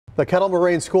The Kettle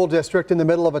Moraine School District in the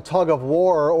middle of a tug of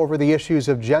war over the issues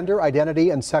of gender identity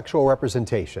and sexual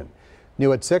representation.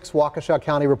 New at 6, Waukesha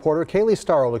County reporter Kaylee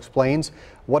Starrell explains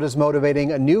what is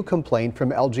motivating a new complaint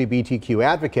from LGBTQ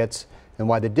advocates and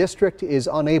why the district is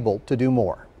unable to do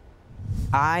more.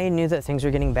 I knew that things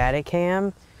were getting bad at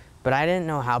KM, but I didn't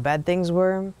know how bad things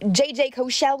were.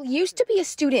 Koechell used to be a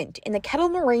student in the Kettle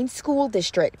Moraine School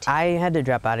District. I had to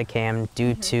drop out of KM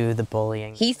due to the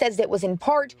bullying. He says it was in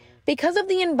part because of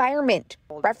the environment,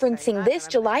 referencing this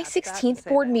July 16th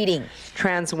board meeting.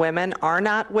 Trans women are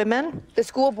not women. The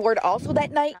school board also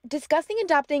that night discussing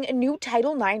adopting a new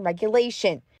Title IX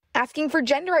regulation, asking for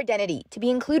gender identity to be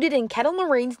included in Kettle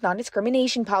Moraine's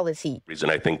non-discrimination policy.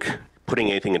 I think putting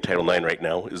anything in Title IX right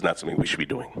now is not something we should be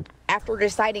doing. After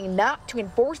deciding not to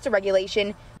enforce the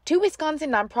regulation, 2 Wisconsin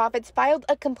nonprofits filed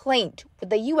a complaint with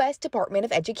the U.S. Department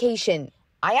of Education.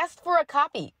 I asked for a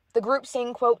copy. The group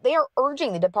saying, quote, they are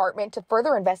urging the department to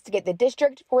further investigate the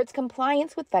district for its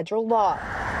compliance with federal law.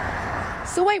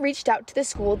 So I reached out to the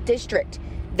school district.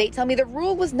 They tell me the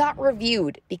rule was not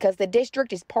reviewed because the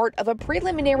district is part of a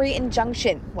preliminary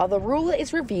injunction while the rule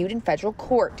is reviewed in federal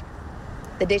court.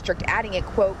 The district adding it,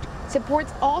 quote,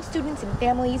 supports all students and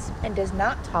families and does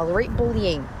not tolerate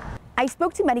bullying. I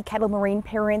spoke to many Kettle Moraine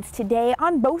parents today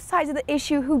on both sides of the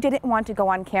issue who didn't want to go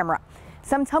on camera.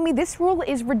 Some tell me this rule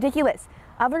is ridiculous.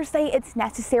 Others say it's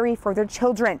necessary for their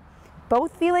children.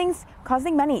 Both feelings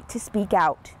causing many to speak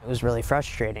out. It was really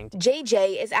frustrating.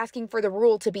 JJ is asking for the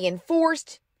rule to be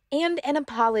enforced and an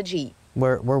apology.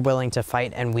 We're willing to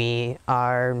fight, and we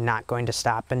are not going to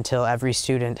stop until every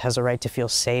student has a right to feel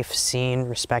safe, seen,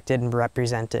 respected, and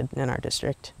represented in our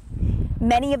district.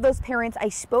 Many of those parents I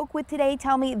spoke with today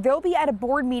tell me they'll be at a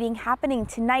board meeting happening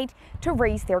tonight to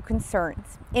raise their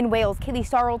concerns. In Wales, Kaylee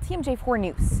Starrell, TMJ4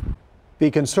 News. The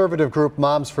conservative group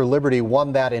Moms for Liberty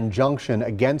won that injunction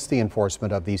against the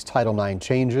enforcement of these Title IX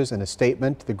changes. In a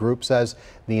statement, the group says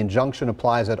the injunction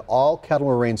applies at all Kettle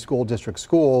Moraine School District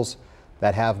schools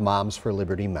that have Moms for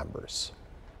Liberty members.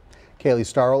 Kaylee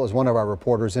Starrell is one of our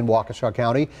reporters in Waukesha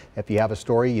County. If you have a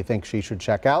story you think she should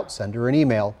check out, send her an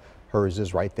email. Hers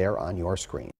is right there on your screen.